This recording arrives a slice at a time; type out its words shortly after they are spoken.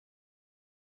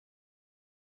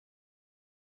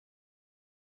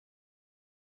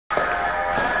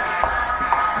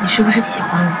你是不是喜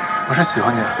欢我？我是喜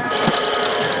欢你。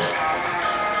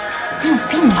你有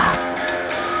病吧？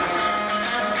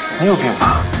你有病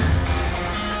吧？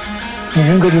你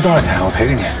人格值多少钱？我赔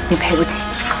给你。你赔不起。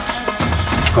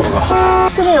够不够？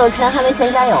这么有钱还没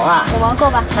钱加油啊？有玩够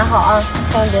吧？拿好啊，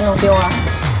千万别弄丢了。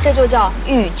这就叫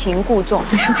欲擒故纵。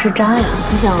你是不是渣呀？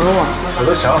你想讹我？我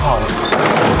都想好了。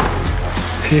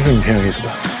欺负你挺有意思的。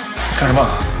干什么？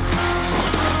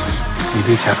你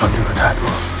对前方这个态度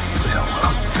不像我。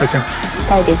再见。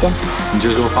再也别见。你就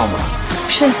给我放吧。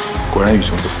是。果然与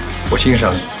众不同，我欣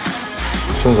赏你。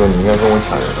顺手你应该跟我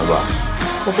抢人了吧？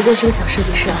我不过是个小设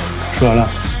计师而已。说完了。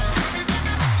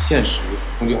现实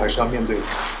终究还是要面对的。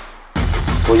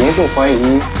我严重怀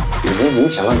疑有人影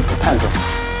响了你的判断。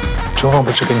中方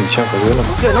不是跟你签合约了吗？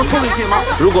这能拖进去吗？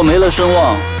如果没了声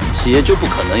望，企业就不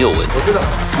可能有问题。我知道。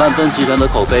万登集团的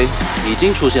口碑已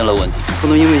经出现了问题，不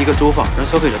能因为一个周放让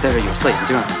消费者戴着有色眼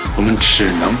镜。我们只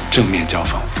能正面交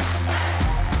锋。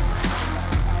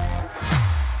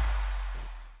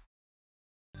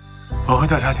我会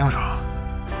调查清楚。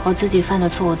我自己犯的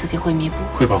错，我自己会弥补，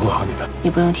会保护好你的。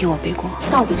你不用替我背锅。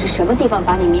到底是什么地方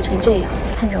把你迷成这样？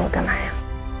看着我干嘛呀？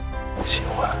喜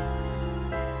欢。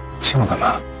亲我干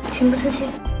嘛？亲不亲？